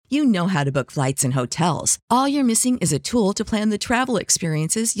You know how to book flights and hotels. All you're missing is a tool to plan the travel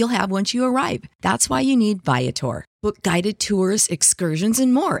experiences you'll have once you arrive. That's why you need Viator. Book guided tours, excursions,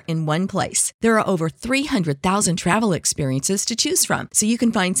 and more in one place. There are over 300,000 travel experiences to choose from, so you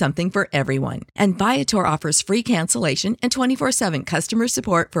can find something for everyone. And Viator offers free cancellation and 24/7 customer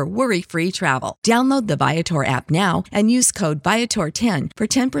support for worry-free travel. Download the Viator app now and use code Viator10 for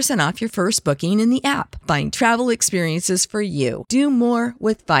 10% off your first booking in the app. Find travel experiences for you. Do more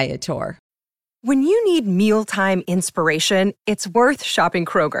with Viator. When you need mealtime inspiration, it's worth shopping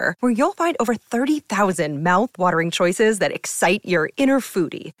Kroger, where you'll find over 30,000 mouth-watering choices that excite your inner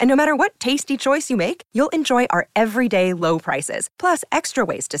foodie. And no matter what tasty choice you make, you'll enjoy our everyday low prices, plus extra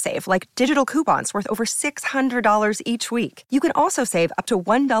ways to save, like digital coupons worth over $600 each week. You can also save up to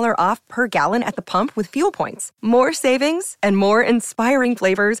 $1 off per gallon at the pump with fuel points. More savings and more inspiring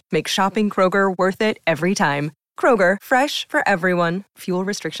flavors make shopping Kroger worth it every time. Kroger, fresh for everyone. Fuel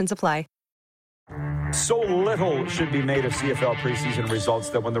restrictions apply. So little should be made of CFL preseason results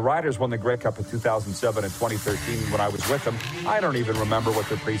that when the Riders won the Grey Cup in 2007 and 2013, when I was with them, I don't even remember what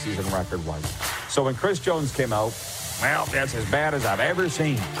their preseason record was. So when Chris Jones came out, well, that's as bad as I've ever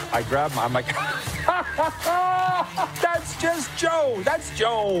seen. I grabbed him. I'm like, that's just Joe. That's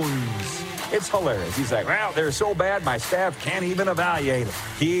Jones. It's hilarious. He's like, well, they're so bad, my staff can't even evaluate them.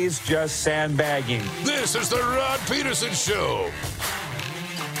 He's just sandbagging. This is the Rod Peterson Show.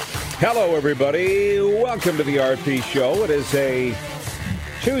 Hello, everybody. Welcome to the RP Show. It is a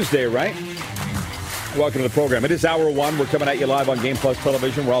Tuesday, right? Welcome to the program. It is hour one. We're coming at you live on Game Plus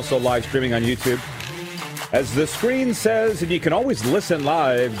Television. We're also live streaming on YouTube. As the screen says, and you can always listen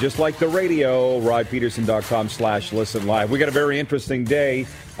live, just like the radio, rodpeterson.com/listen live. We got a very interesting day.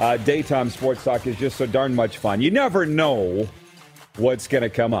 Daytime sports talk is just so darn much fun. You never know what's going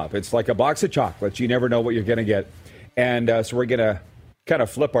to come up. It's like a box of chocolates. You never know what you're going to get. And so we're going to kind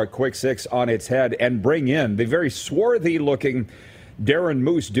of flip our quick six on its head and bring in the very swarthy-looking Darren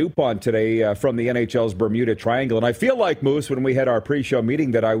Moose Dupont today from the NHL's Bermuda Triangle. And I feel like, Moose, when we had our pre-show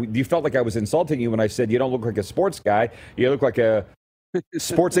meeting, that you felt like I was insulting you when I said you don't look like a sports guy. You look like a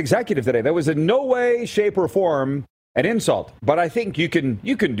sports executive today. That was in no way, shape, or form an insult. But I think you can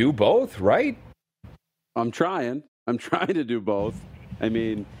do both, right? I'm trying to do both. I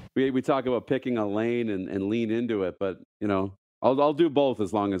mean, we talk about picking a lane and lean into it, but, you know, I'll do both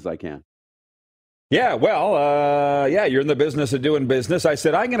as long as I can. Yeah, well, you're in the business of doing business. I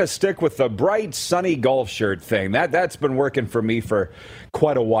said, I'm going to stick with the bright, sunny golf shirt thing. That's been working for me for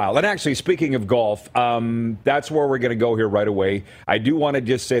quite a while. And actually, speaking of golf, that's where we're going to go here right away. I do want to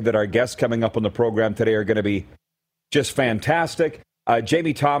just say that our guests coming up on the program today are going to be just fantastic.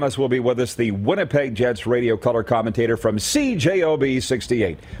 Jamie Thomas will be with us, the Winnipeg Jets radio color commentator from CJOB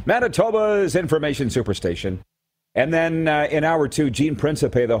 68, Manitoba's information superstation. And then in hour two, Gene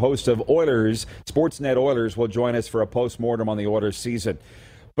Principe, the host of Oilers, Sportsnet Oilers, will join us for a postmortem on the Oilers season.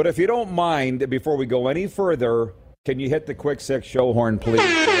 But if you don't mind, before we go any further, can you hit the quick six show horn, please?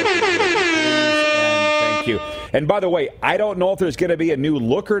 Thank you. And by the way, I don't know if there's going to be a new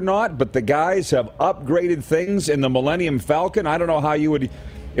look or not, but the guys have upgraded things in the Millennium Falcon. I don't know how you would...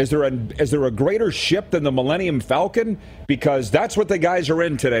 Is there a greater ship than the Millennium Falcon? Because that's what the guys are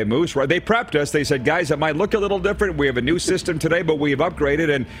in today, Moose. Right? They prepped us. They said, guys, it might look a little different. We have a new system today, but we've upgraded.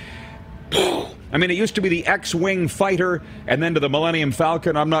 And, I mean, it used to be the X-Wing fighter and then to the Millennium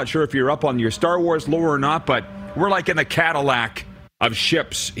Falcon. I'm not sure if you're up on your Star Wars lore or not, but we're like in the Cadillac of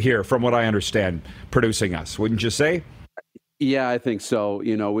ships here, from what I understand, producing us. Wouldn't you say? Yeah, I think so.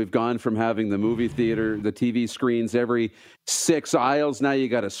 You know, we've gone from having the movie theater, the TV screens every 6 aisles. Now you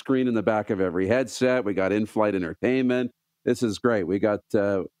got a screen in the back of every headset. We got in-flight entertainment. This is great. We got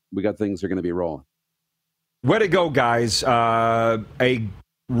things that are going to be rolling. Way to go, guys. A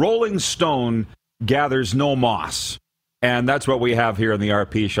rolling stone gathers no moss. And that's what we have here in the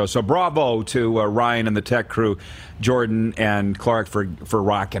RP show. So bravo to Ryan and the tech crew, Jordan and Clark for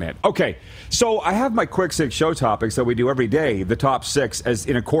rocking it. Okay, so I have my quick six show topics that we do every day, the top six, as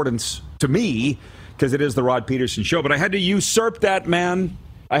in accordance to me, because it is the Rod Peterson Show. But I had to usurp that, man.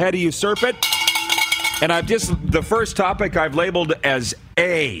 I had to usurp it. And the first topic I've labeled as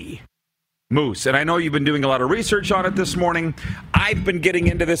A, Moose. And I know you've been doing a lot of research on it this morning. I've been getting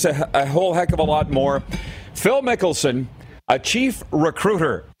into this a whole heck of a lot more. Phil Mickelson, a chief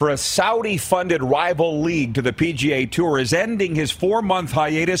recruiter for a Saudi-funded rival league to the PGA Tour, is ending his 4-month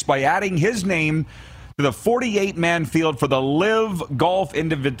hiatus by adding his name to the 48-man field for the Live Golf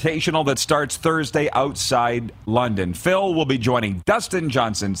Invitational that starts Thursday outside London. Phil will be joining Dustin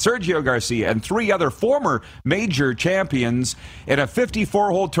Johnson, Sergio Garcia, and 3 other former major champions in a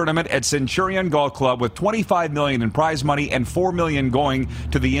 54-hole tournament at Centurion Golf Club with $25 million in prize money and $4 million going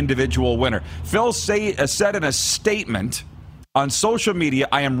to the individual winner. Phil said in a statement on social media,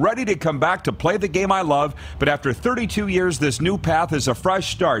 "I am ready to come back to play the game I love, but after 32 years, this new path is a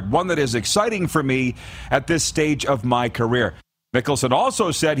fresh start, one that is exciting for me at this stage of my career." Mickelson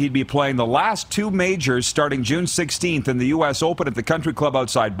also said he'd be playing the last 2 majors starting June 16th in the U.S. Open at the Country Club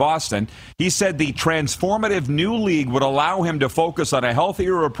outside Boston. He said the transformative new league would allow him to focus on a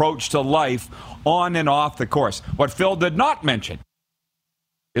healthier approach to life on and off the course. What Phil did not mention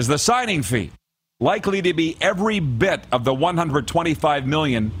is the signing fee, likely to be every bit of the $125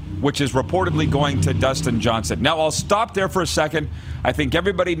 million, which is reportedly going to Dustin Johnson. Now, I'll stop there for a second. I think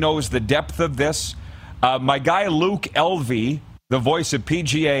everybody knows the depth of this. My guy Luke Elvey, the voice of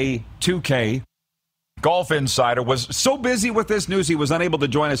PGA 2K, Golf Insider, was so busy with this news he was unable to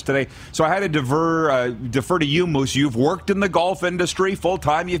join us today. So I had to defer to you, Moose. You've worked in the golf industry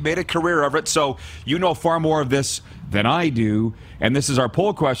full-time. You've made a career of it, so you know far more of this than I do. And this is our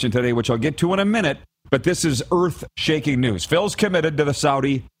poll question today, which I'll get to in a minute. But this is earth-shaking news. Phil's committed to the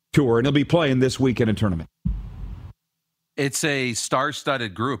Saudi tour, and he'll be playing this weekend in a tournament. It's a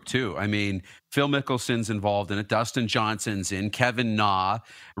star-studded group, too. I mean, Phil Mickelson's involved in it. Dustin Johnson's in. Kevin Na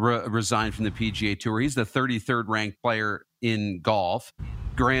resigned from the PGA Tour. He's the 33rd ranked player in golf.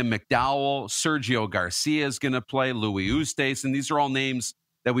 Graham McDowell, Sergio Garcia is going to play, Louis Oosthuizen, and these are all names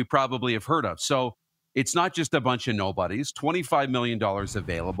that we probably have heard of. So it's not just a bunch of nobodies. $25 million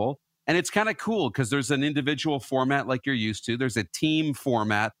available. And it's kind of cool because there's an individual format like you're used to. There's a team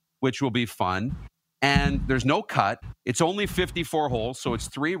format, which will be fun. And there's no cut. It's only 54 holes, so it's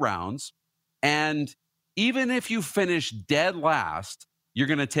 3 rounds. And even if you finish dead last, you're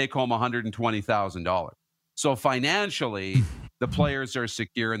going to take home $120,000. So financially, the players are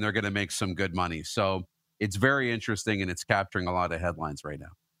secure and they're going to make some good money. So it's very interesting and it's capturing a lot of headlines right now.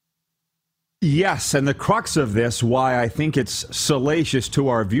 Yes, and the crux of this, why I think it's salacious to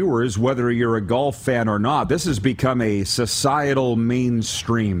our viewers, whether you're a golf fan or not, this has become a societal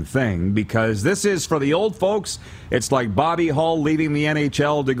mainstream thing because this is, for the old folks, it's like Bobby Hull leaving the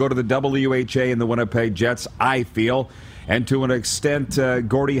NHL to go to the WHA and the Winnipeg Jets, I feel, and to an extent,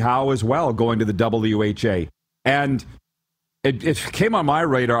 Gordie Howe as well, going to the WHA. And it came on my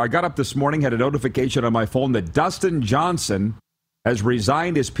radar. I got up this morning, had a notification on my phone that Dustin Johnson has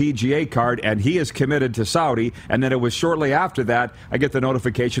resigned his PGA card, and he is committed to Saudi. And then it was shortly after that, I get the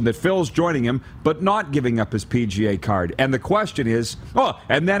notification that Phil's joining him, but not giving up his PGA card. And the question is,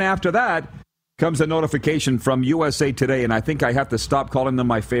 and then after that comes a notification from USA Today, and I think I have to stop calling them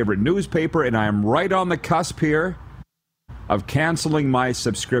my favorite newspaper, and I am right on the cusp here of canceling my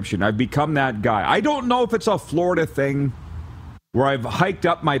subscription. I've become that guy. I don't know if it's a Florida thing where I've hiked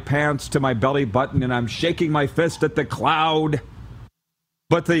up my pants to my belly button and I'm shaking my fist at the cloud.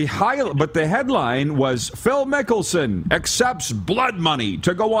 But the headline was, Phil Mickelson accepts blood money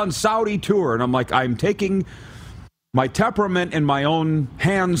to go on Saudi tour. And I'm like, I'm taking my temperament in my own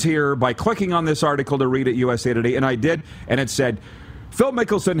hands here by clicking on this article to read it USA Today. And I did. And it said, Phil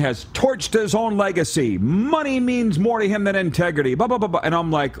Mickelson has torched his own legacy. Money means more to him than integrity. Blah, blah, blah, blah. And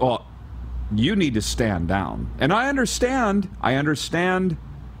I'm like, oh, you need to stand down. And I understand.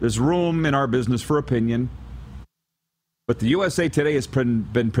 There's room in our business for opinion. But the USA Today has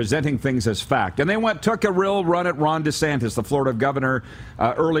been presenting things as fact. And they took a real run at Ron DeSantis, the Florida governor,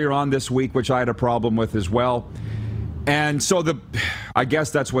 earlier on this week, which I had a problem with as well. And so I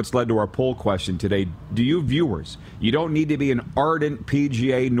guess that's what's led to our poll question today. Do you viewers, you don't need to be an ardent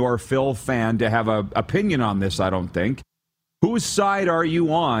PGA nor Phil fan to have an opinion on this, I don't think. Whose side are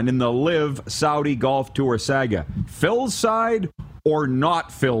you on in the Live Saudi Golf Tour saga? Phil's side or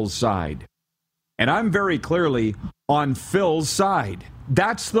not Phil's side? And I'm very clearly on Phil's side.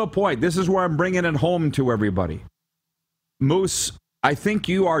 That's the point. This is where I'm bringing it home to everybody. Moose, I think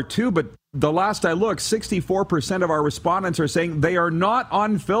you are too, but the last I looked, 64% of our respondents are saying they are not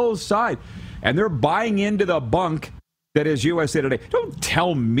on Phil's side. And they're buying into the bunk that is USA Today. Don't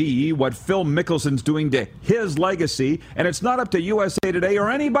tell me what Phil Mickelson's doing to his legacy, and it's not up to USA Today or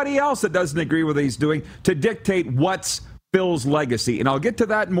anybody else that doesn't agree with what he's doing to dictate what's Phil's legacy. And I'll get to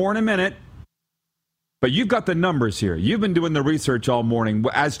that more in a minute. But you've got the numbers here. You've been doing the research all morning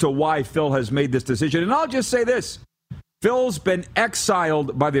as to why Phil has made this decision. And I'll just say this. Phil's been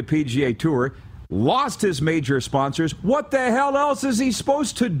exiled by the PGA Tour, lost his major sponsors. What the hell else is he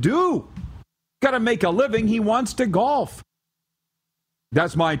supposed to do? Got to make a living. He wants to golf.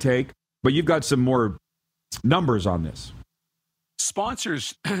 That's my take. But you've got some more numbers on this.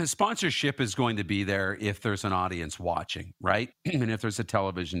 Sponsorship is going to be there if there's an audience watching, right? And if there's a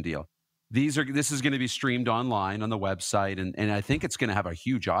television deal. This is going to be streamed online on the website, and I think it's going to have a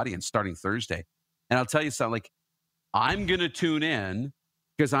huge audience starting Thursday. And I'll tell you something, like, I'm going to tune in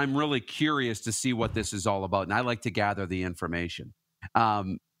because I'm really curious to see what this is all about, and I like to gather the information.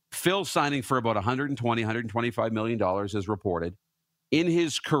 Phil signing for about $125 million is reported. In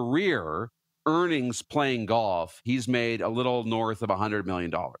his career, earnings playing golf, he's made a little north of $100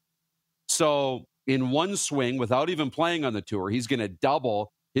 million. So in one swing, without even playing on the tour, he's going to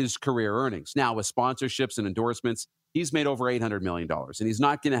double his career earnings. Now, with sponsorships and endorsements, he's made over $800 million, and he's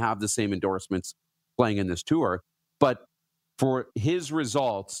not going to have the same endorsements playing in this tour. But for his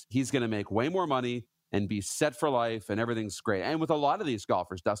results, he's going to make way more money and be set for life, and everything's great. And with a lot of these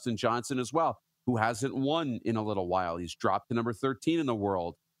golfers, Dustin Johnson as well, who hasn't won in a little while. He's dropped to number 13 in the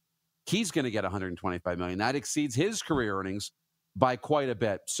world. He's going to get $125 million. That exceeds his career earnings by quite a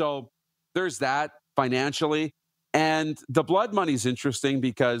bit. So there's that financially. And the blood money is interesting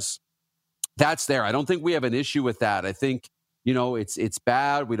because that's there. I don't think we have an issue with that. I think, it's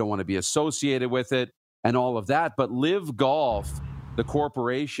bad. We don't want to be associated with it and all of that. But Live Golf, the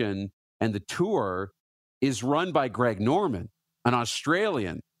corporation and the tour, is run by Greg Norman, an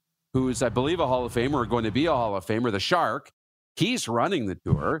Australian who is, I believe, a Hall of Famer or going to be a Hall of Famer, the Shark. He's running the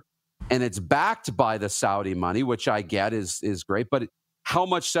tour, and it's backed by the Saudi money, which I get is great. But how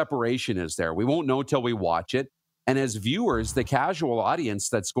much separation is there? We won't know till we watch it. And as viewers, the casual audience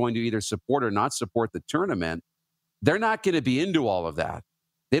that's going to either support or not support the tournament, they're not going to be into all of that.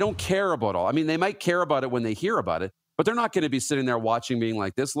 They don't care about all. I mean, they might care about it when they hear about it, but they're not going to be sitting there watching being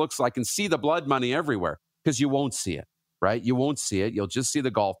like, this looks like, and see the blood money everywhere, because you won't see it, right? You won't see it. You'll just see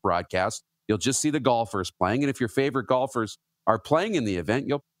the golf broadcast. You'll just see the golfers playing. And if your favorite golfers are playing in the event,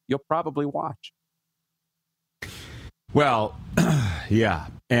 you'll probably watch. Well, yeah,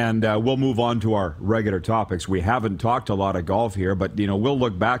 and we'll move on to our regular topics. We haven't talked a lot of golf here, but, we'll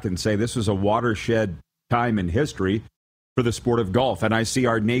look back and say this was a watershed time in history for the sport of golf. And I see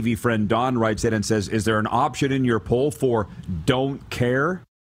our Navy friend Don writes in and says, is there an option in your poll for don't care?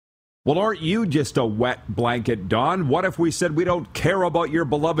 Well, aren't you just a wet blanket, Don? What if we said we don't care about your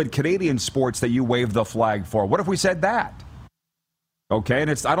beloved Canadian sports that you wave the flag for? What if we said that? Okay,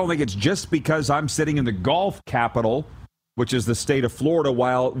 and I don't think it's just because I'm sitting in the golf capital, which is the state of Florida,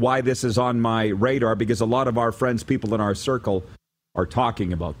 why this is on my radar, because a lot of our friends, people in our circle, are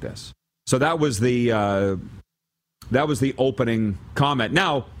talking about this. So that was the opening comment.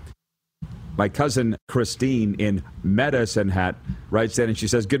 Now, my cousin Christine in Medicine Hat writes in, and she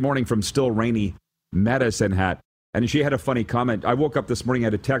says, good morning from still rainy Medicine Hat. And she had a funny comment. I woke up this morning, I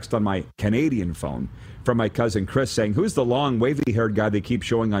had a text on my Canadian phone from my cousin Chris saying, who's the long, wavy-haired guy they keep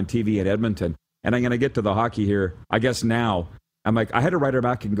showing on TV in Edmonton? And I'm going to get to the hockey here, I guess now. I'm like, I had to write her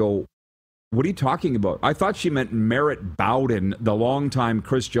back and go, what are you talking about? I thought she meant Merritt Bowden, the longtime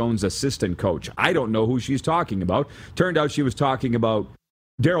Chris Jones assistant coach. I don't know who she's talking about. Turned out she was talking about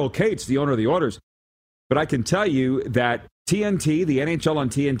Daryl Cates, the owner of the Oilers. But I can tell you that TNT, the NHL on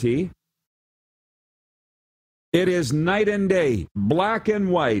TNT, it is night and day, black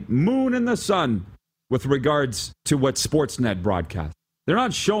and white, moon and the sun with regards to what Sportsnet broadcasts. They're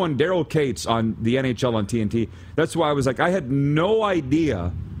not showing Daryl Cates on the NHL on TNT. That's why I was like, I had no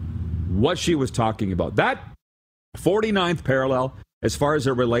idea what she was talking about. That 49th parallel, as far as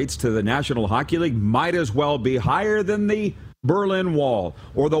it relates to the National Hockey League, might as well be higher than the Berlin Wall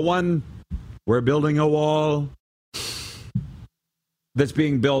or the one, we're building a wall that's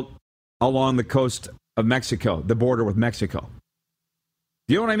being built along the coast of Mexico, the border with Mexico.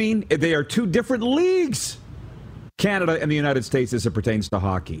 Do you know what I mean? They are two different leagues, Canada and the United States, as it pertains to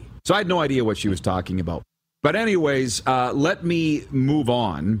hockey. So I had no idea what she was talking about. But anyways, let me move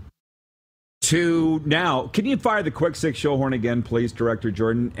on to now. Can you fire the Quick Six show horn again, please, Director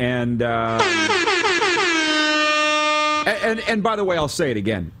Jordan? And by the way, I'll say it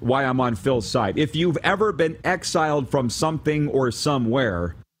again, why I'm on Phil's side. If you've ever been exiled from something or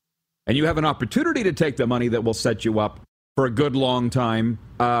somewhere, and you have an opportunity to take the money that will set you up for a good long time,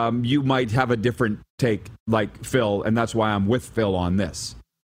 you might have a different take like Phil, and that's why I'm with Phil on this.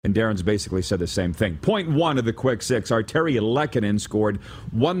 And Darren's basically said the same thing. Point one of the Quick Six, Arturi Lehkonen scored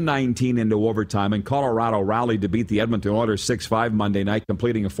 119 into overtime, and Colorado rallied to beat the Edmonton Oilers 6-5 Monday night,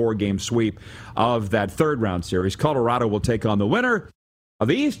 completing a 4-game sweep of that third-round series. Colorado will take on the winner of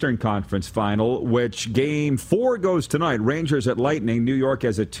the Eastern Conference Final, which Game 4 goes tonight. Rangers at Lightning. New York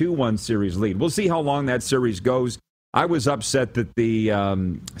has a 2-1 series lead. We'll see how long that series goes. I was upset that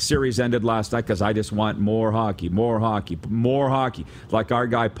the series ended last night because I just want more hockey, more hockey, more hockey, like our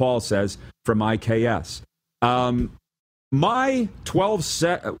guy Paul says from IKS. My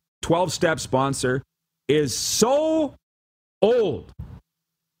 12-step sponsor is so old.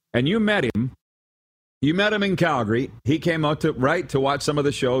 And you met him. You met him in Calgary. He came out to watch some of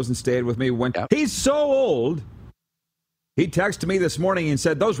the shows and stayed with me. He's so old. He texted me this morning and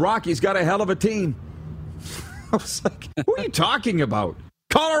said, those Rockies got a hell of a team. I was like, who are you talking about?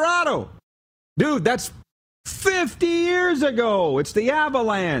 Colorado. Dude, that's 50 years ago. It's the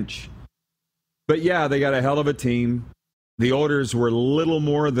Avalanche. But yeah, they got a hell of a team. The Oilers were little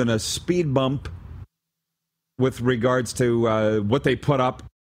more than a speed bump with regards to what they put up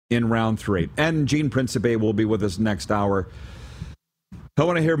in round 3. And Gene Principe will be with us next hour. I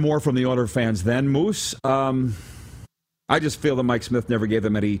want to hear more from the Oilers fans then. Moose, I just feel that Mike Smith never gave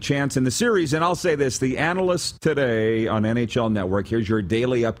them any chance in the series. And I'll say this, the Analyst today on NHL Network, here's your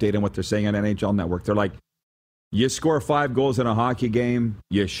daily update on what they're saying on NHL Network. They're like, you score 5 goals in a hockey game,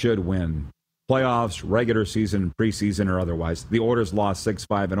 you should win. Playoffs, regular season, preseason, or otherwise. The Oilers lost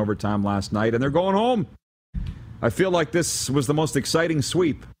 6-5 in overtime last night, and they're going home. I feel like this was the most exciting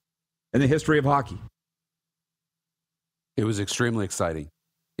sweep in the history of hockey. It was extremely exciting.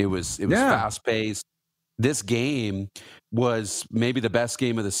 It was fast-paced. This game was maybe the best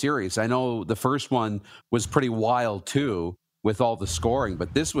game of the series. I know the first one was pretty wild too, with all the scoring,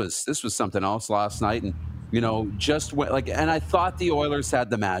 but this was something else last night. And and I thought the Oilers had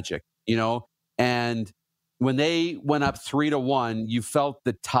the magic, and when they went up 3-1, you felt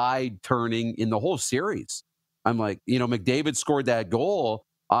the tide turning in the whole series. I'm like, McDavid scored that goal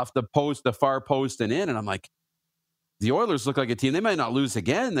off the post, the far post and in, and I'm like, the Oilers look like a team. They might not lose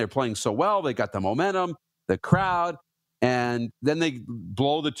again. They're playing so well. They got the momentum, the crowd, and then they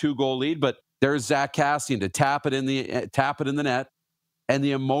blow the 2-goal lead. But there's Zach Kassian to tap it in the net, and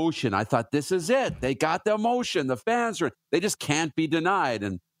the emotion. I thought, this is it. They got the emotion. The fans they just can't be denied.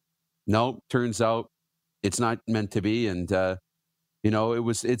 And no, turns out it's not meant to be. And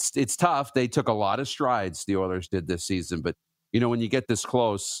it's tough. They took a lot of strides. The Oilers did this season, but when you get this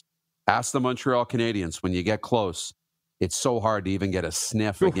close, ask the Montreal Canadiens. When you get close, it's so hard to even get a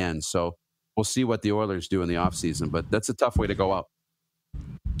sniff again. So we'll see what the Oilers do in the offseason, but that's a tough way to go out.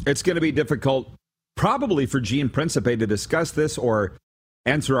 It's going to be difficult probably for Gene Principe to discuss this or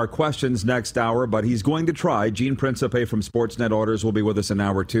answer our questions next hour, but he's going to try. Gene Principe from Sportsnet Oilers will be with us in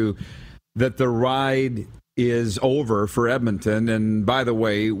hour 2. That the ride is over for Edmonton. And by the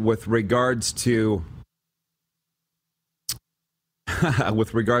way, with regards to the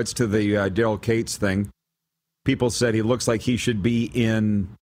Daryl Cates thing, people said he looks like he should be in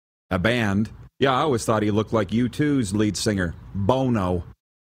a band. Yeah, I always thought he looked like U2's lead singer, Bono.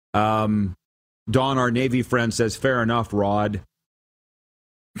 Don, our Navy friend, says, fair enough, Rod.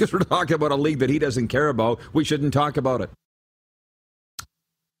 Because we're talking about a league that he doesn't care about, we shouldn't talk about it.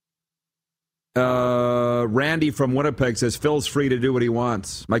 Randy from Winnipeg says, Phil's free to do what he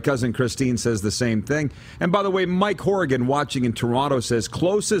wants. My cousin Christine says the same thing. And by the way, Mike Horrigan, watching in Toronto, says,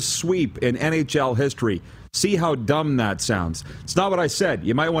 closest sweep in NHL history. See how dumb that sounds. It's not what I said.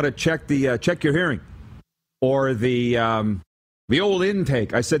 You might want to check your hearing. Or the old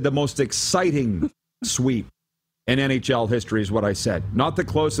intake. I said the most exciting sweep in NHL history is what I said. Not the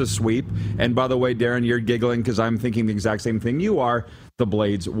closest sweep. And by the way, Darren, you're giggling because I'm thinking the exact same thing you are. The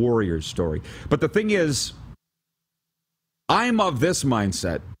Blades Warriors story. But the thing is, I'm of this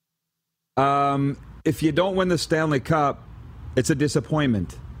mindset. If you don't win the Stanley Cup, it's a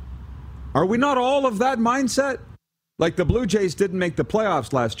disappointment. Are we not all of that mindset? Like the Blue Jays didn't make the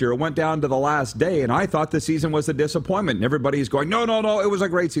playoffs last year. It went down to the last day, and I thought the season was a disappointment. And everybody's going, no, it was a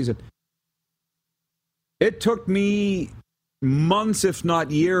great season. It took me months, if not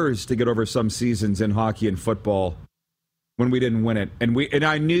years, to get over some seasons in hockey and football when we didn't win it. And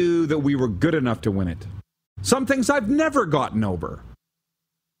I knew that we were good enough to win it. Some things I've never gotten over.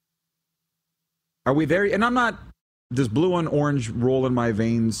 Are we there? And I'm not, does blue and orange roll in my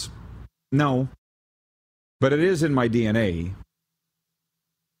veins? No. But it is in my DNA.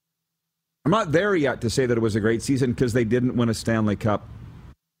 I'm not there yet to say that it was a great season because they didn't win a Stanley Cup.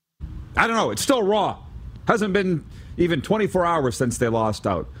 I don't know. It's still raw. Hasn't been even 24 hours since they lost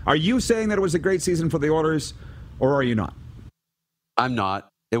out. Are you saying that it was a great season for the Oilers, or are you not? I'm not.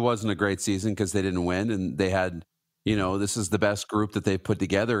 It wasn't a great season because they didn't win, and they had, this is the best group that they've put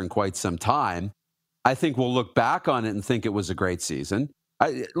together in quite some time. I think we'll look back on it and think it was a great season.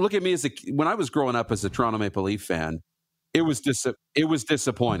 Look at me when I was growing up as a Toronto Maple Leaf fan, it was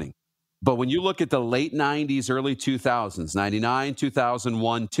disappointing. But when you look at the late 90s, early 2000s, 99,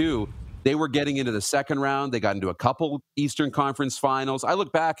 2001, 2, they were getting into the second round. They got into a couple Eastern Conference finals. I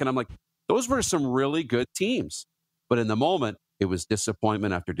look back and I'm like, those were some really good teams. But in the moment, it was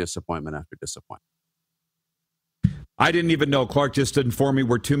disappointment after disappointment after disappointment. I didn't even know. Clark just informed me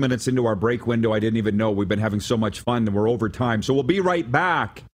we're 2 minutes into our break window. I didn't even know. We've been having so much fun and we're over time. So we'll be right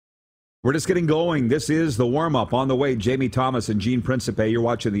back. We're just getting going. This is the warm-up. On the way, Jamie Thomas and Gene Principe. You're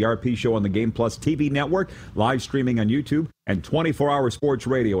watching the RP Show on the Game Plus TV network, live streaming on YouTube, and 24-hour sports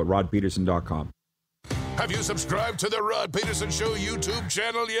radio at rodpeterson.com. Have you subscribed to the Rod Peterson Show YouTube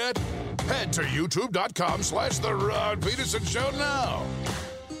channel yet? Head to youtube.com/The Rod Peterson Show now.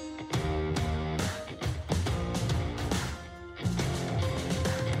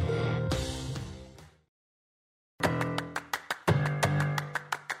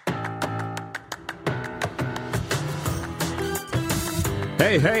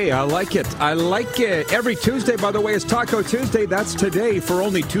 Hey, I like it. I like it. Every Tuesday, by the way, is Taco Tuesday. That's today for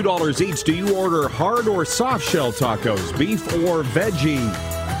only $2 each. Do you order hard or soft shell tacos, beef or veggie?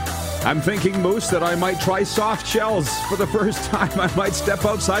 I'm thinking, Moose, that I might try soft shells for the first time. I might step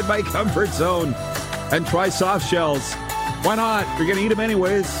outside my comfort zone and try soft shells. Why not? You're going to eat them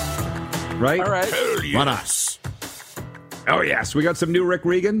anyways, right? All right. Hell yes. Why not? Oh, yes. We got some new Rick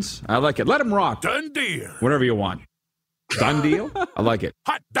Regans. I like it. Let them rock. Done deal. Whatever you want. Done deal? I like it.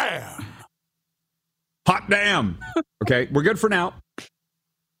 Hot damn. Hot damn. Okay, we're good for now.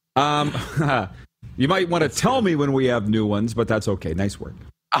 You might want to tell me when we have new ones, but that's okay. Nice work.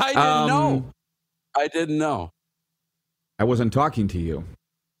 I didn't know. I wasn't talking to you.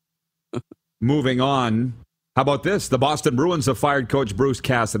 Moving on. How about this? The Boston Bruins have fired coach Bruce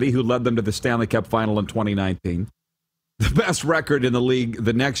Cassidy, who led them to the Stanley Cup final in 2019. The best record in the league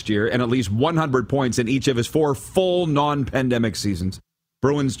the next year, and at least 100 points in each of his 4 full non-pandemic seasons.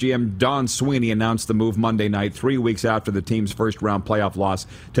 Bruins GM Don Sweeney announced the move Monday night, 3 weeks after the team's first-round playoff loss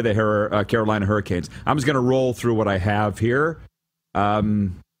to the Carolina Hurricanes. I'm just going to roll through what I have here. Mike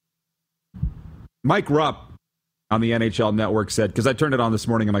Rupp on the NHL Network said, because I turned it on this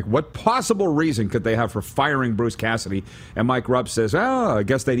morning, I'm like, what possible reason could they have for firing Bruce Cassidy? And Mike Rupp says, I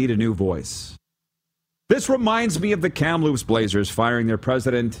guess they need a new voice. This reminds me of the Kamloops Blazers firing their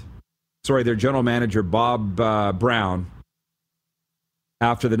general manager, Bob Brown,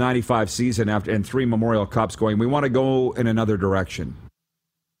 after the 95 season and 3 Memorial Cups, going, we want to go in another direction.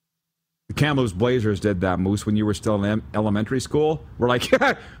 The Kamloops Blazers did that, Moose, when you were still in elementary school. We're like,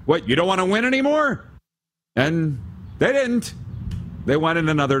 what, you don't want to win anymore? And they didn't. They went in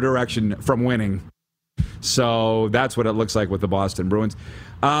another direction from winning. So that's what it looks like with the Boston Bruins.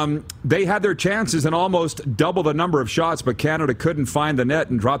 They had their chances and almost double the number of shots, but Canada couldn't find the net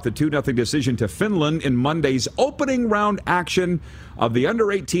and dropped the 2-0 decision to Finland in Monday's opening round action of the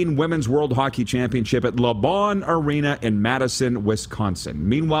Under-18 Women's World Hockey Championship at Le Bon Arena in Madison, Wisconsin.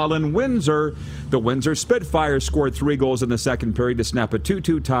 Meanwhile, in Windsor, the Windsor Spitfires scored 3 goals in the second period to snap a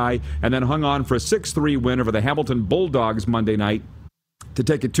 2-2 tie and then hung on for a 6-3 win over the Hamilton Bulldogs Monday night to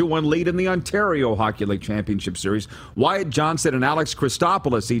take a 2-1 lead in the Ontario Hockey League Championship Series. Wyatt Johnson and Alex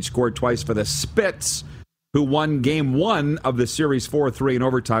Christopoulos each scored twice for the Spits, who won Game 1 of the series 4-3 in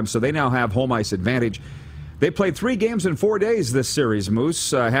overtime, so they now have home ice advantage. They played 3 games in 4 days this series,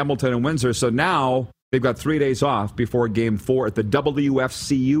 Moose, Hamilton and Windsor, so now they've got 3 days off before Game 4 at the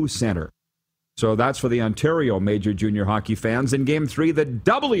WFCU Center. So that's for the Ontario Major Junior Hockey fans. In Game 3, the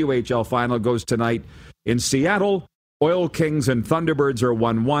WHL final goes tonight in Seattle. Oil Kings and Thunderbirds are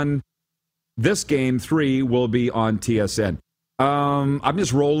 1-1. This Game 3 will be on TSN. I'm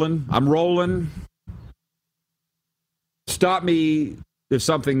just rolling. I'm rolling. Stop me if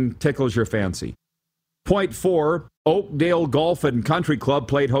something tickles your fancy. Point 4, Oakdale Golf and Country Club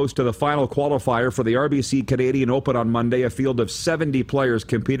played host to the final qualifier for the RBC Canadian Open on Monday. A field of 70 players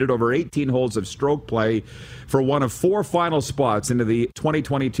competed over 18 holes of stroke play for one of 4 final spots into the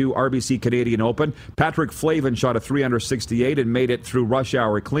 2022 RBC Canadian Open. Patrick Flavin shot a 368 and made it through rush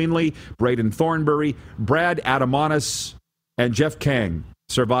hour cleanly. Braden Thornbury, Brad Adamonis, and Jeff Kang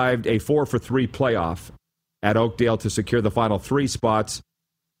survived a 4-for-3 playoff at Oakdale to secure the final 3 spots.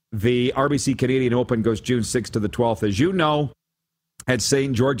 The RBC Canadian Open goes June 6th to the 12th, as you know, at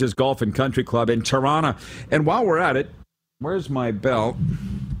St. George's Golf and Country Club in Toronto. And while we're at it, where's my belt?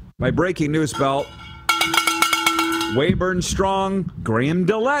 My breaking news belt. Weyburn Strong, Graham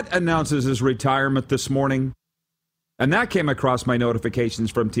Dillette announces his retirement this morning. And that came across my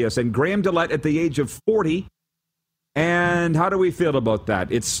notifications from TSN. Graham Dillette at the age of 40. And how do we feel about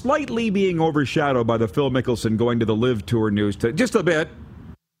that? It's slightly being overshadowed by the Phil Mickelson going to the Live Tour news. Just a bit.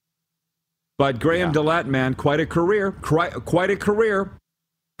 But Graham Dillette, man, quite a career. Quite a career.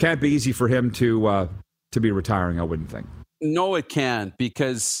 Can't be easy for him to be retiring, I wouldn't think. No, it can't,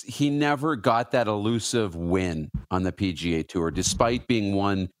 because he never got that elusive win on the PGA Tour, despite being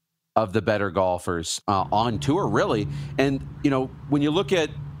one of the better golfers on tour, really. And, you know, when you look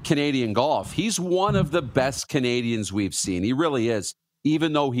at Canadian golf. He's one of the best Canadians we've seen. He really is,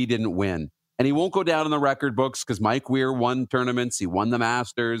 even though he didn't win. And he won't go down in the record books because Mike Weir won tournaments. He won the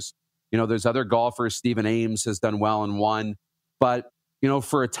Masters. There's other golfers. Stephen Ames has done well and won. But,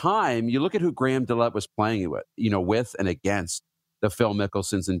 for a time, you look at who Graham Dillette was playing with and against the Phil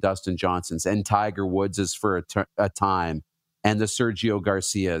Mickelsons and Dustin Johnsons and Tiger Woodses for a time, and the Sergio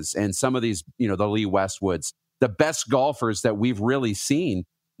Garcias and some of these, the Lee Westwoods, the best golfers that we've really seen,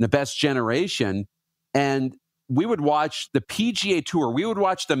 the best generation. And we would watch the PGA Tour. We would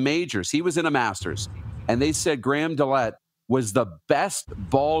watch the majors. He was in a Masters. And they said Graham Dillette was the best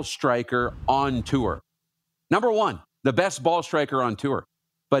ball striker on tour. Number one, the best ball striker on tour.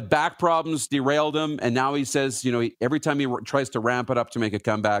 But back problems derailed him. And now he says, every time he tries to ramp it up to make a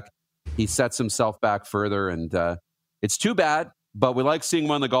comeback, he sets himself back further. And it's too bad. But we like seeing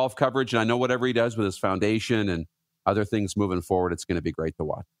him on the golf coverage. And I know whatever he does with his foundation and other things moving forward, it's going to be great to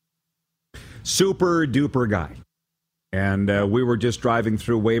watch. Super duper guy. And we were just driving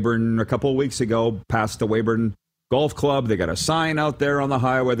through Weyburn a couple of weeks ago, past the Weyburn Golf Club. They got a sign out there on the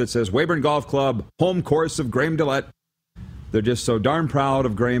highway that says Weyburn Golf Club, home course of Graham Dillette. They're just so darn proud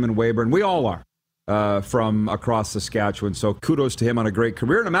of Graham and Weyburn. We all are from across Saskatchewan. So kudos to him on a great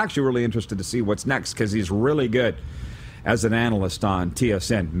career. And I'm actually really interested to see what's next because he's really good as an analyst on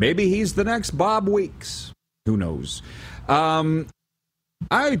TSN. Maybe he's the next Bob Weeks. Who knows?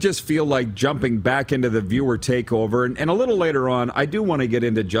 I just feel like jumping back into the viewer takeover. And a little later on, I do want to get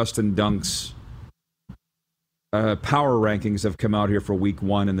into Justin Dunk's power rankings have come out here for week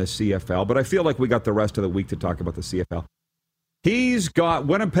 1 in the CFL. But I feel like we got the rest of the week to talk about the CFL. He's got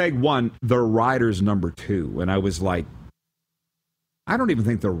Winnipeg 1, the Riders number 2. And I was like, I don't even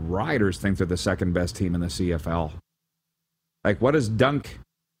think the Riders think they're the second best team in the CFL. Like, what is Dunk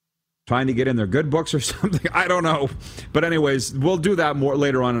trying to get in their good books or something? I don't know. But anyways, we'll do that more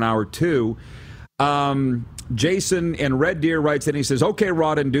later on in hour 2. Jason in Red Deer writes in, he says, okay,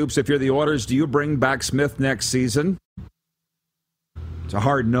 Rod and Dupes, if you're the Oilers, do you bring back Smith next season? It's a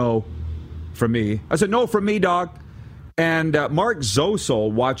hard no from me. I said, no from me, dog. And Mark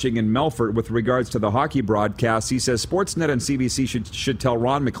Zosol, watching in Melfort with regards to the hockey broadcast, he says Sportsnet and CBC should tell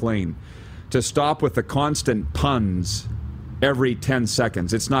Ron McLean to stop with the constant puns every 10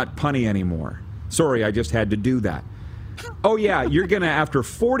 seconds. It's not punny anymore. Sorry, I just had to do that. Oh, yeah, you're going to, after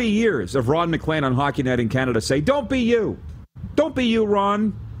 40 years of Ron McLean on Hockey Night in Canada, say, don't be you. Don't be you,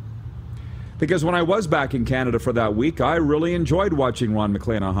 Ron. Because when I was back in Canada for that week, I really enjoyed watching Ron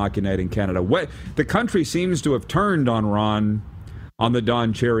McLean on Hockey Night in Canada. The country seems to have turned on Ron on the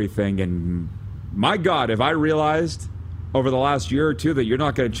Don Cherry thing. And my God, have I realized over the last year or two that you're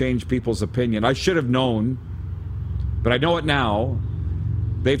not going to change people's opinion. I should have known, but I know it now.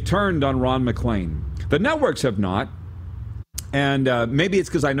 They've turned on Ron McLean. The networks have not. And maybe it's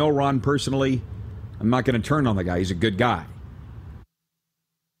because I know Ron personally. I'm not going to turn on the guy. He's a good guy.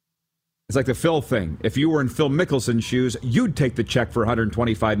 It's like the Phil thing. If you were in Phil Mickelson's shoes, you'd take the check for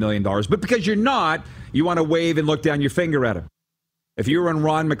 $125 million. But because you're not, you want to wave and look down your finger at him. If you were in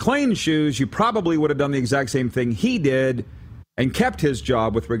Ron McLean's shoes, you probably would have done the exact same thing he did and kept his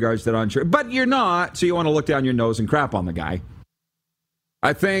job with regards to Don Cherry. But you're not, so you want to look down your nose and crap on the guy.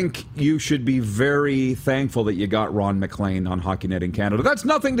 I think you should be very thankful that you got Ron McLean on Hockey Night in Canada. That's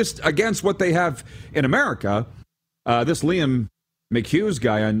nothing against what they have in America. This Liam McHugh's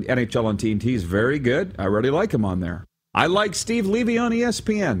guy on NHL on TNT is very good. I really like him on there. I like Steve Levy on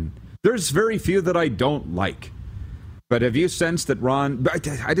ESPN. There's very few that I don't like. But have you sensed that Ron...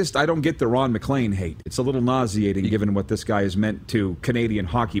 I don't get the Ron McLean hate. It's a little nauseating given what this guy has meant to Canadian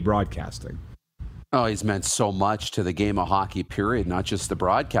hockey broadcasting. Oh, he's meant so much to the game of hockey, period, not just the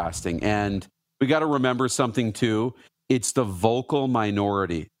broadcasting. And we got to remember something, too. It's the vocal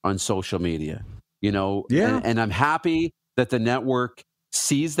minority on social media. Yeah. And I'm happy that the network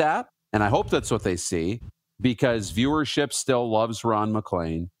sees that, and I hope that's what they see, because viewership still loves Ron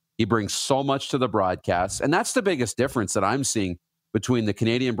McLean. He brings so much to the broadcast, and that's the biggest difference that I'm seeing between the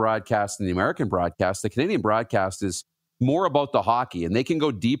Canadian broadcast and the American broadcast. The Canadian broadcast is more about the hockey, and they can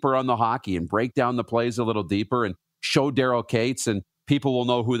go deeper on the hockey and break down the plays a little deeper and show Daryl Cates, and people will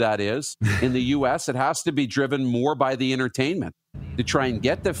know who that is. In the U.S., it has to be driven more by the entertainment to try and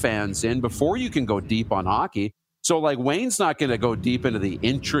get the fans in before you can go deep on hockey. So, like, Wayne's not going to go deep into the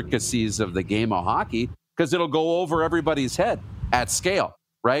intricacies of the game of hockey because it'll go over everybody's head at scale,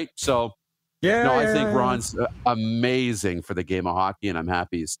 right? So, I think Ron's amazing for the game of hockey, and I'm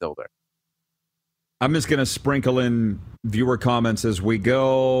happy he's still there. I'm just going to sprinkle in viewer comments as we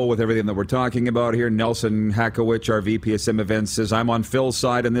go with everything that we're talking about here. Nelson Hakowich, our VP of Sim Events, says, I'm on Phil's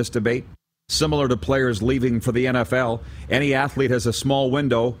side in this debate. similar to players leaving for the NFL. Any athlete has a small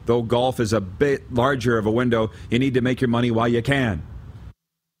window, though golf is a bit larger of a window. You need to make your money while you can.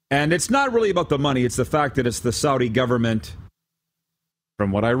 And it's not really about the money. It's the fact that it's the Saudi government,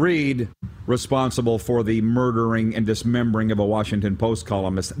 from what I read, responsible for the murdering and dismembering of a Washington Post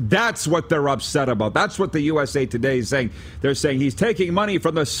columnist. That's what they're upset about. That's what the USA Today is saying. They're saying he's taking money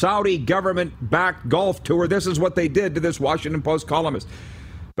from the Saudi government-backed golf tour. This is what they did to this Washington Post columnist.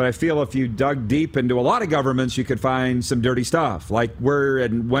 But I feel if you dug deep into a lot of governments, you could find some dirty stuff. Like, where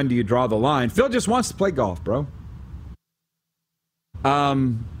and when do you draw the line? Phil just wants to play golf, bro.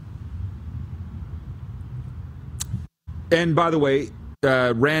 And by the way,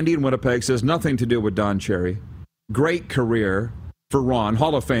 Randy in Winnipeg says nothing to do with Don Cherry. Great career for Ron,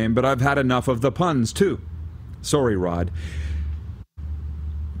 Hall of Fame, but I've had enough of the puns too. Sorry, Rod.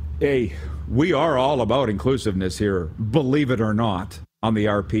 Hey, we are all about inclusiveness here, believe it or not, on the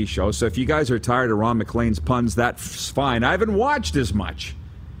RP show. So if you guys are tired of Ron McLean's puns, that's fine. I haven't watched as much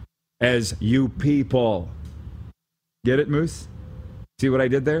as you people. Get it, Moose? See what I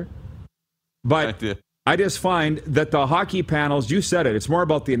did there? But I did. I just find that the hockey panels, you said it, it's more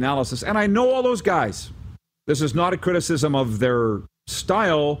about the analysis. And I know all those guys. This is not a criticism of their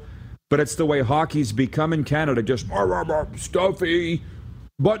style, but it's the way hockey's become in Canada. Just stuffy,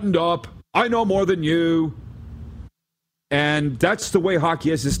 buttoned up. I know more than you. And that's the way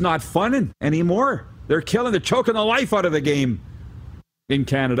hockey is. It's not fun anymore. They're choking the life out of the game in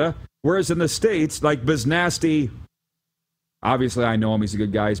Canada. Whereas in the States, like Biznasty, obviously, I know him. He's a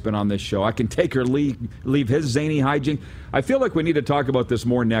good guy. He's been on this show. I can take or leave his zany hijink. I feel like we need to talk about this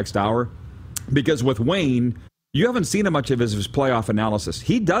more next hour because with Wayne, you haven't seen much of his playoff analysis.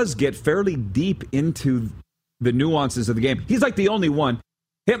 He does get fairly deep into the nuances of the game. He's like the only one.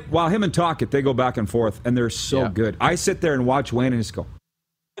 Him and Talkett, they go back and forth, and they're so good. I sit there and watch Wayne and just go,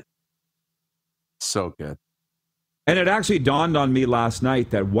 so good. And it actually dawned on me last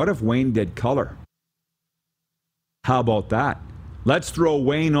night that what if Wayne did color? How about that? Let's throw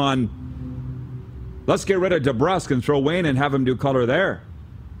Wayne on. Let's get rid of DeBrusque and throw Wayne and have him do color there.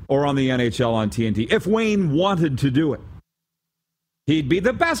 Or on the NHL on TNT. If Wayne wanted to do it, he'd be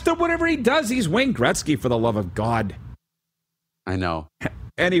the best at whatever he does. He's Wayne Gretzky, for the love of God. I know.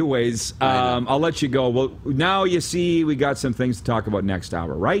 Anyways, I'll let you go. Well, now you see we got some things to talk about next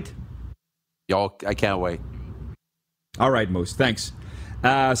hour, right? Y'all, I can't wait. All right, Moose. Thanks.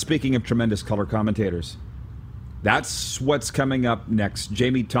 Speaking of tremendous color commentators, that's what's coming up next.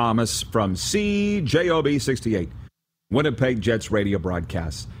 Jamie Thomas from CJOB 68, Winnipeg Jets radio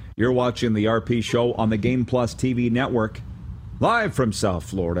broadcast. You're watching the RP show on the Game Plus TV network, live from South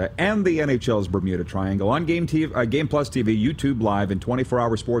Florida and the NHL's Bermuda Triangle on Game Plus TV, YouTube Live, and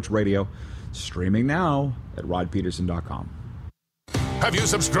 24-hour sports radio, streaming now at rodpeterson.com. Have you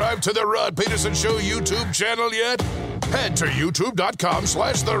subscribed to the Rod Peterson Show YouTube channel yet? Head to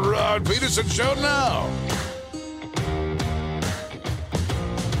youtube.com/The Rod Peterson Show now.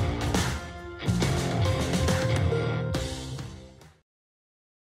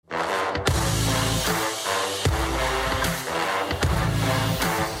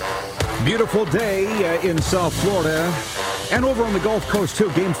 Beautiful day in South Florida and over on the Gulf Coast,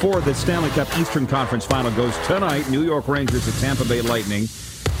 too. Game 4 of the Stanley Cup Eastern Conference Final goes tonight. New York Rangers at Tampa Bay Lightning,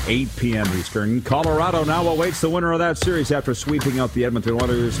 8 p.m. Eastern. Colorado now awaits the winner of that series after sweeping out the Edmonton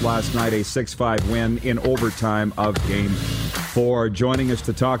Oilers last night, a 6-5 win in overtime of Game 4. Joining us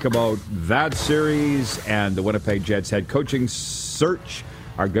to talk about that series and the Winnipeg Jets head coaching search,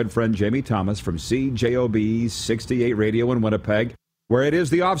 our good friend Jamie Thomas from CJOB 68 Radio in Winnipeg, where it is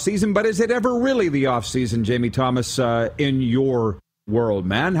the off-season, but is it ever really the off-season, Jamie Thomas, in your world,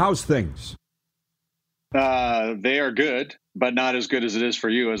 man? How's things? They are good, but not as good as it is for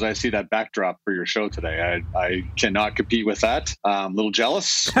you, as I see that backdrop for your show today. I cannot compete with that. I'm a little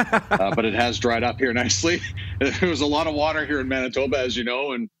jealous, but it has dried up here nicely. There was a lot of water here in Manitoba, as you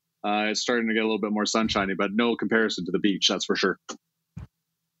know, and it's starting to get a little bit more sunshiny, but no comparison to the beach, that's for sure.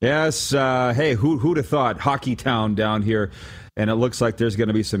 Yes. Hey, who'd have thought? Hockey town down here. And it looks like there's going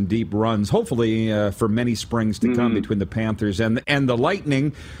to be some deep runs, hopefully for many springs to come between the Panthers and the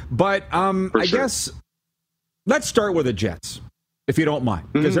Lightning. But guess let's start with the Jets, if you don't mind,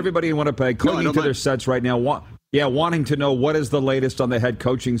 because everybody in Winnipeg clinging to their sets right now, wanting to know what is the latest on the head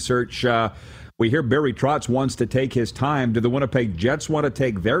coaching search. We hear Barry Trotz wants to take his time. Do the Winnipeg Jets want to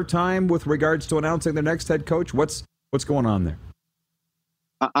take their time with regards to announcing their next head coach? What's going on there?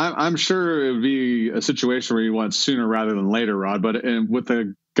 I'm sure it would be a situation where you want sooner rather than later, Rod. But with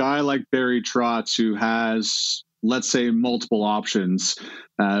a guy like Barry Trotz, who has let's say, multiple options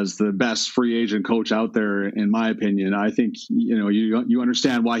as the best free agent coach out there, in my opinion, I think, you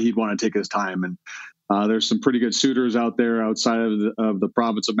understand why he'd want to take his time. And there's some pretty good suitors out there outside of the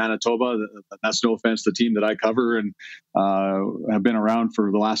province of Manitoba. That's no offense to the team that I cover and have been around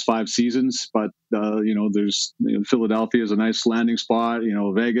for the last 5 seasons. But, there's Philadelphia is a nice landing spot.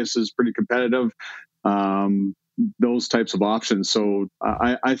 Vegas is pretty competitive. Those types of options. So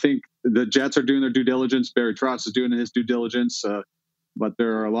I think the Jets are doing their due diligence. Barry Trotz is doing his due diligence. But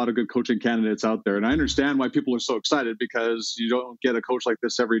there are a lot of good coaching candidates out there. And I understand why people are so excited, because you don't get a coach like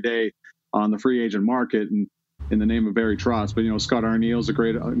this every day on the free agent market and in the name of Barry Trotz. But, Scott Arniel is a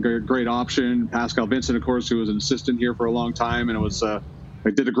great option. Pascal Vincent, of course, who was an assistant here for a long time.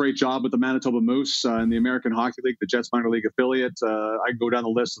 And did a great job with the Manitoba Moose in the American Hockey League, the Jets minor league affiliate. I can go down the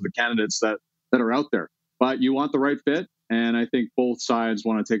list of the candidates that are out there. But you want the right fit, and I think both sides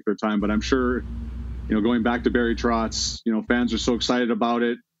want to take their time. But I'm sure, going back to Barry Trotz, fans are so excited about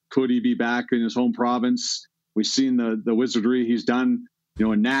it. Could he be back in his home province? We've seen the wizardry he's done,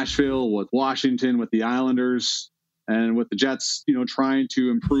 in Nashville, with Washington, with the Islanders, and with the Jets, trying to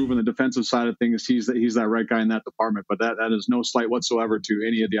improve on the defensive side of things. He's that right guy in that department. But that is no slight whatsoever to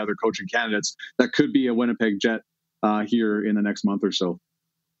any of the other coaching candidates that could be a Winnipeg Jet here in the next month or so.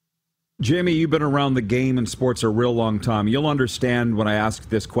 Jamie, you've been around the game and sports a real long time. You'll understand when I ask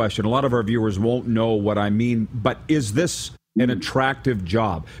this question. A lot of our viewers won't know what I mean, but is this an attractive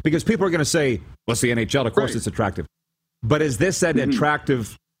job? Because people are going to say, well, it's the NHL, of course it's attractive. But is this an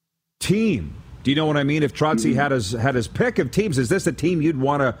attractive team? Do you know what I mean? If Trotzy had his pick of teams, is this a team you'd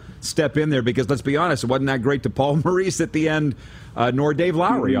want to step in there? Because let's be honest, it wasn't that great to Paul Maurice at the end, nor Dave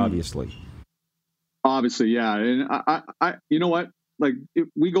Lowry, obviously. Obviously, yeah. And I you know what? If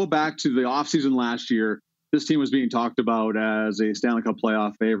we go back to the offseason last year, this team was being talked about as a Stanley Cup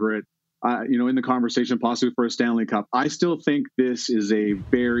playoff favorite, in the conversation possibly for a Stanley Cup. I still think this is a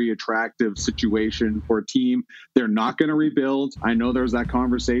very attractive situation for a team. They're not going to rebuild. I know there's that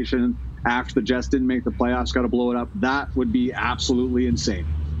conversation after the Jets didn't make the playoffs, got to blow it up. That would be absolutely insane.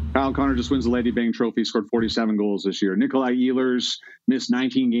 Kyle Connor just wins the Lady Byng Trophy, scored 47 goals this year. Nikolai Ehlers missed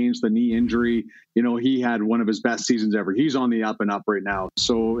 19 games, the knee injury. He had one of his best seasons ever. He's on the up and up right now.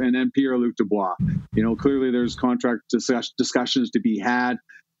 So, and then Pierre-Luc Dubois. Clearly there's contract discussions to be had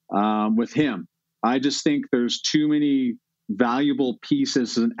with him. I just think there's too many valuable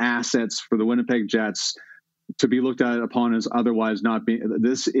pieces and assets for the Winnipeg Jets to be looked at upon as otherwise not being.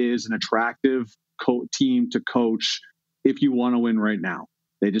 This is an attractive team to coach if you want to win right now.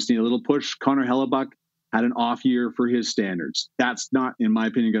 They just need a little push. Connor Hellebuck had an off year for his standards. That's not, in my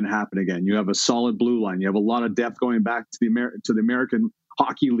opinion, going to happen again. You have a solid blue line. You have a lot of depth going back to the American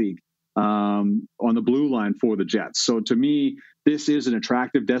Hockey League on the blue line for the Jets. So to me, this is an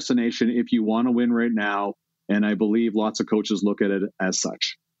attractive destination if you want to win right now. And I believe lots of coaches look at it as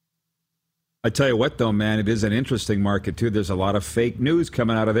such. I tell you what, though, man, it is an interesting market, too. There's a lot of fake news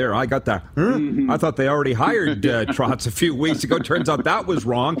coming out of there. I got that. I thought they already hired Trotz a few weeks ago. Turns out that was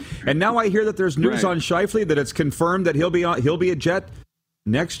wrong. And now I hear that there's news on Scheifele that it's confirmed that he'll be a Jet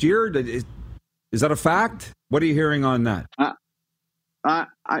next year. Is that a fact? What are you hearing on that? I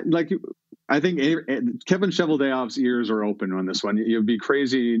think Kevin Cheveldayoff's ears are open on this one. You'd be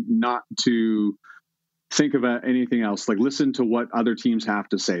crazy not to think about anything else. Listen to what other teams have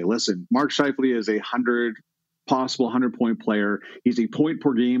to say. Listen, Mark Scheifele is a 100-point player. He's a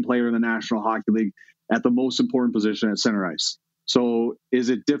point-per-game player in the National Hockey League at the most important position at center ice. So is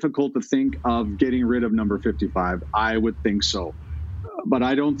it difficult to think of getting rid of number 55? I would think so. But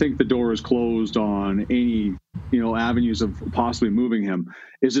I don't think the door is closed on any, avenues of possibly moving him.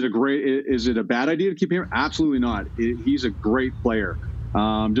 Is it a bad idea to keep him? Absolutely not. He's a great player.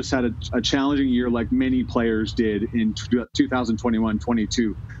 Just had a challenging year like many players did in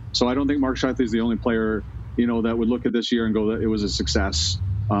 2021-22. So I don't think Mark Scheifele is the only player, that would look at this year and go that it was a success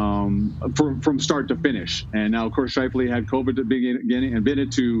from start to finish. And now, of course, Scheifele had COVID at the beginning and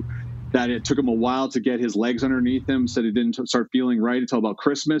admitted to that it took him a while to get his legs underneath him, said he didn't start feeling right until about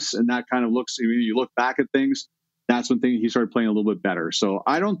Christmas. And that kind of you look back at things, that's when he started playing a little bit better. So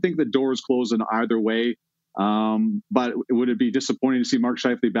I don't think the door is closed in either way. But would it be disappointing to see Mark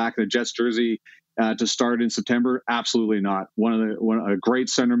Scheifele back in a Jets jersey to start in September? Absolutely not. A great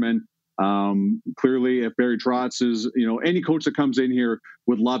centerman. Clearly, if Barry Trotz is, any coach that comes in here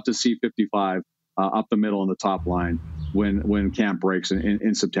would love to see 55 up the middle on the top line when camp breaks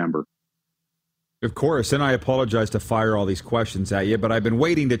in September. Of course, and I apologize to fire all these questions at you, but I've been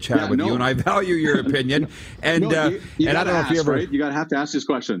waiting to chat with you, and I value your opinion. And you and I don't know if you ever, right? You have to ask these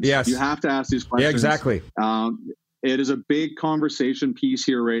questions. Yes, you have to ask these questions. Yeah, exactly. It is a big conversation piece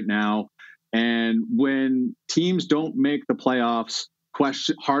here right now. And when teams don't make the playoffs,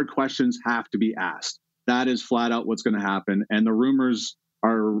 hard questions have to be asked. That is flat out what's going to happen. And the rumors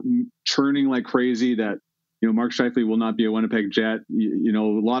are churning like crazy that, Mark Scheifele will not be a Winnipeg Jet. A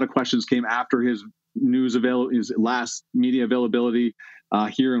lot of questions came after his his last media availability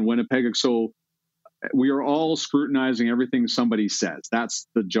here in Winnipeg. So we are all scrutinizing everything somebody says. That's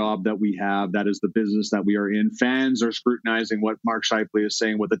the job that we have. That is the business that we are in. Fans are scrutinizing what Mark Scheifele is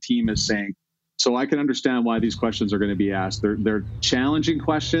saying, what the team is saying. So I can understand why these questions are going to be asked. They're challenging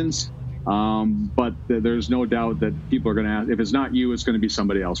questions, but there's no doubt that people are going to ask. If it's not you, it's going to be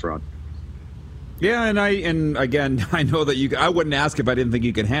somebody else, Rod. Yeah, and again, I know that I wouldn't ask if I didn't think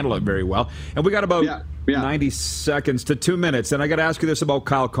you could handle it very well. And we got about 90 seconds to 2 minutes, and I got to ask you this about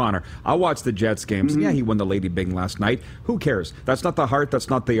Kyle Connor. I watched the Jets games. Yeah, he won the Lady Bing last night. Who cares? That's not the heart. That's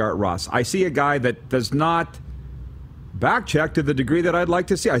not the Art Ross. I see a guy that does not back-check to the degree that I'd like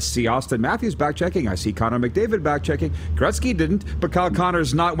to see. I see Austin Matthews back-checking. I see Connor McDavid back-checking. Gretzky didn't, but Kyle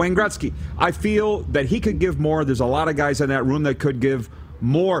Connor's not Wayne Gretzky. I feel that he could give more. There's a lot of guys in that room that could give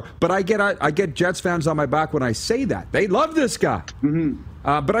more, but I get Jets fans on my back when I say that. They love this guy.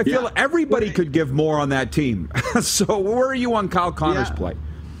 But I feel everybody could give more on that team. So where are you on Kyle Connor's play?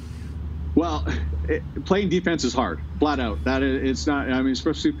 Well, playing defense is hard, flat out. It's not,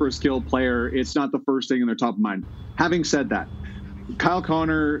 especially for a skilled player, it's not the first thing in their top of mind. Having said that, Kyle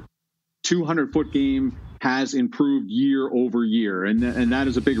Connor, 200-foot game has improved year over year. And that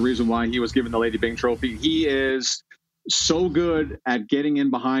is a big reason why he was given the Lady Bing Trophy. He is so good at getting in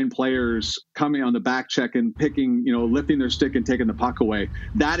behind players, coming on the back check and picking, lifting their stick and taking the puck away.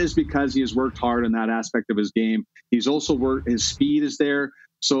 That is because he has worked hard on that aspect of his game. He's also worked, his speed is there.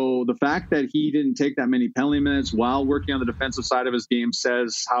 So the fact that he didn't take that many penalty minutes while working on the defensive side of his game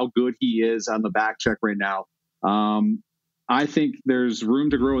says how good he is on the back check right now. I think there's room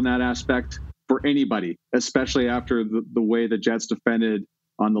to grow in that aspect for anybody, especially after the way the Jets defended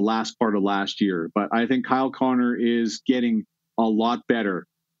on the last part of last year. But I think Kyle Connor is getting a lot better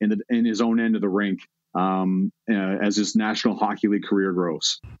in his own end of the rink as his National Hockey League career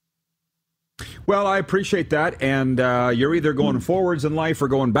grows. Well, I appreciate that. And you're either going forwards in life or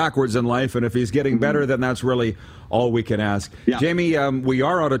going backwards in life. And if he's getting better, then that's really all we can ask. Yeah. Jamie, we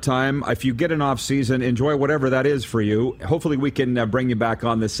are out of time. If you get an off season, enjoy whatever that is for you. Hopefully we can bring you back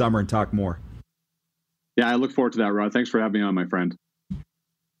on this summer and talk more. Yeah, I look forward to that, Rod. Thanks for having me on, my friend.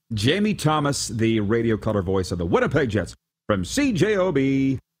 Jamie Thomas, the radio color voice of the Winnipeg Jets from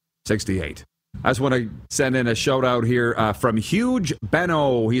CJOB 68. I just want to send in a shout out here from Huge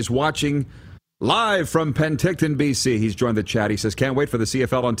Benno. He's watching live from Penticton, BC. He's joined the chat. He says, can't wait for the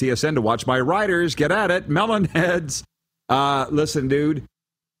CFL on TSN to watch my Riders get at it. Melonheads. Listen, dude,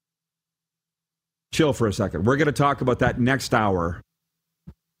 chill for a second. We're going to talk about that next hour.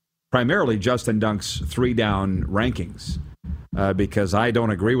 Primarily Justin Dunk's 3-down rankings. Because I don't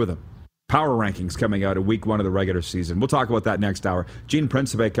agree with him. Power rankings coming out of week 1 of the regular season. We'll talk about that next hour. Gene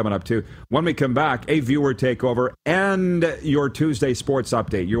Principe coming up too. When we come back, a viewer takeover and your Tuesday sports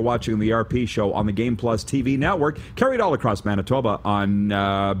update. You're watching the RP show on the Game Plus TV network, carried all across Manitoba on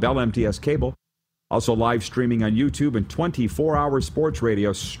Bell MTS cable. Also live streaming on YouTube and 24-hour sports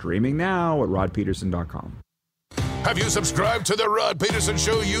radio streaming now at rodpeterson.com. Have you subscribed to the Rod Peterson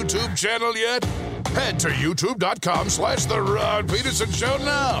Show YouTube channel yet? Head to youtube.com/The Rod Peterson Show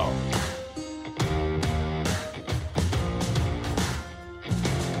now.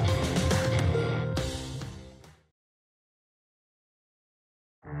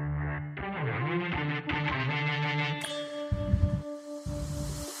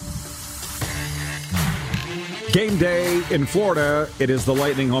 Game day in Florida. It is the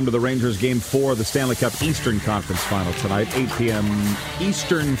Lightning home to the Rangers. Game 4 of the Stanley Cup Eastern Conference Final tonight. 8 p.m.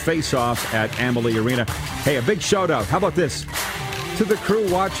 Eastern face-off at Amalie Arena. Hey, a big shout-out. How about this? To the crew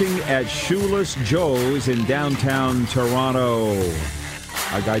watching at Shoeless Joe's in downtown Toronto.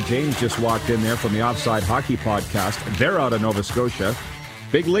 Our guy James just walked in there from the Offside Hockey Podcast. They're out of Nova Scotia.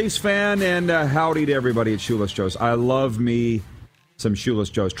 Big Leafs fan, and howdy to everybody at Shoeless Joe's. I love me some Shoeless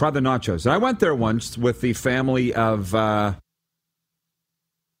Joe's. Try the nachos. I went there once with the family of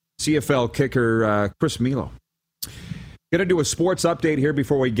CFL kicker Chris Milo. Going to do a sports update here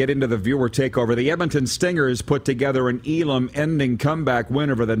before we get into the viewer takeover. The Edmonton Stingers put together an Elam-ending comeback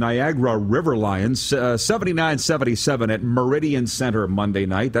win over the Niagara River Lions, 79-77 at Meridian Center Monday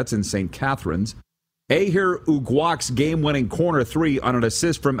night. That's in St. Catharines. Ahir Ugwak's game-winning corner 3 on an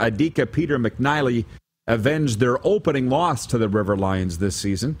assist from Adika Peter McNiley avenged their opening loss to the River Lions this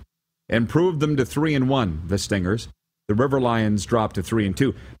season, improved them to 3-1, the Stingers. The River Lions dropped to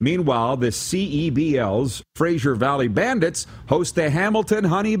 3-2. Meanwhile, the CEBL's Fraser Valley Bandits host the Hamilton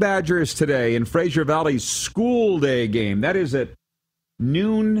Honey Badgers today in Fraser Valley's school day game. That is at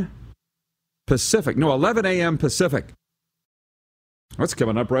noon Pacific. No, 11 a.m. Pacific. That's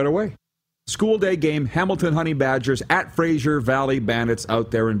coming up right away. School day game, Hamilton Honey Badgers at Fraser Valley Bandits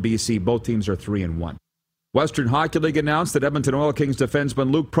out there in BC. Both teams are 3-1. Western Hockey League announced that Edmonton Oil Kings defenseman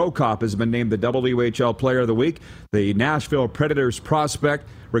Luke Prokop has been named the WHL Player of the Week. The Nashville Predators prospect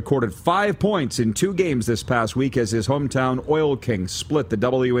recorded 5 points in 2 games this past week as his hometown Oil Kings split the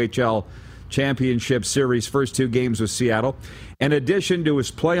WHL Championship Series' first 2 games with Seattle. In addition to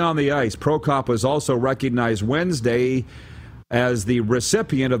his play on the ice, Prokop was also recognized Wednesday as the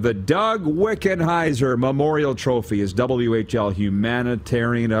recipient of the Doug Wickenheiser Memorial Trophy as WHL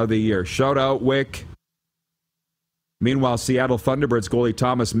Humanitarian of the Year. Shout out, Wick. Meanwhile, Seattle Thunderbirds goalie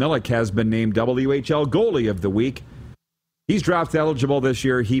Thomas Milic has been named WHL Goalie of the Week. He's draft eligible this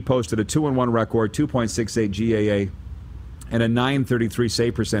year. He posted a 2-1 record, 2.68 GAA, and a .933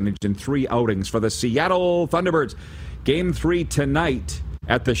 save percentage in 3 outings for the Seattle Thunderbirds. Game 3 tonight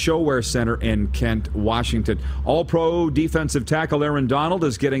at the ShoWare Center in Kent, Washington. All-Pro defensive tackle Aaron Donald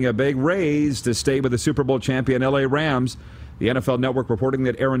is getting a big raise to stay with the Super Bowl champion LA Rams. The NFL Network reporting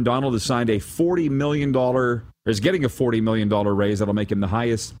that Aaron Donald has signed is getting a $40 million raise that'll make him the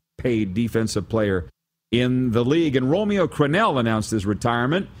highest paid defensive player in the league. And Romeo Crennel announced his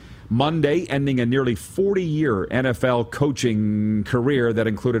retirement Monday, ending a nearly 40-year NFL coaching career that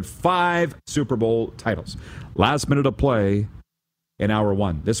included 5 Super Bowl titles. Last minute of play in Hour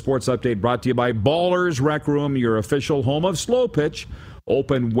 1. This sports update brought to you by Ballers Rec Room, your official home of Slow Pitch.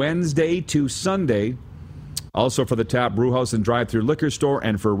 Open Wednesday to Sunday. Also for the Tap Brewhouse and Drive-Thru Liquor Store,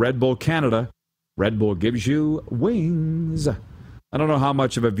 and for Red Bull Canada, Red Bull gives you wings. I don't know how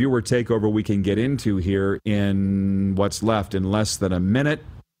much of a viewer takeover we can get into here in what's left in less than a minute.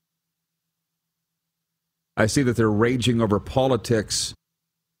 I see that they're raging over politics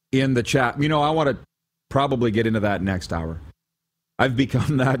in the chat. You know, I want to probably get into that next hour. I've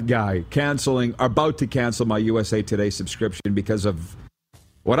become that guy, about to cancel my USA Today subscription because of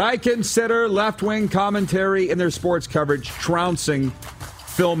what I consider left-wing commentary in their sports coverage, trouncing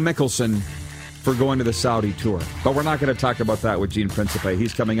Phil Mickelson for going to the Saudi tour. But we're not going to talk about that with Gene Principe.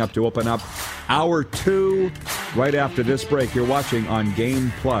 He's coming up to open up Hour 2 right after this break. You're watching on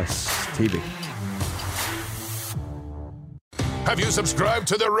Game Plus TV. Have you subscribed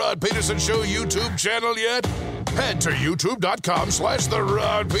to the Rod Peterson Show YouTube channel yet? Head to youtube.com/The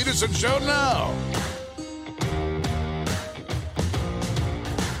Rod Peterson Show now.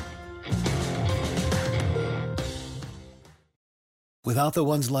 Without the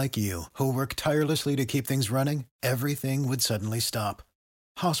ones like you, who work tirelessly to keep things running, everything would suddenly stop.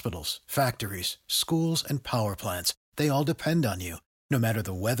 Hospitals, factories, schools, and power plants, they all depend on you. No matter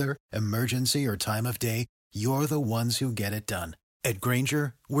the weather, emergency, or time of day, you're the ones who get it done. At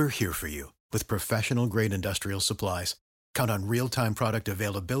Grainger, we're here for you with professional-grade industrial supplies. Count on real-time product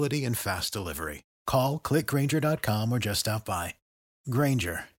availability and fast delivery. Call, click Grainger.com, or just stop by.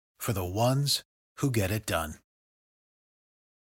 Grainger, for the ones who get it done.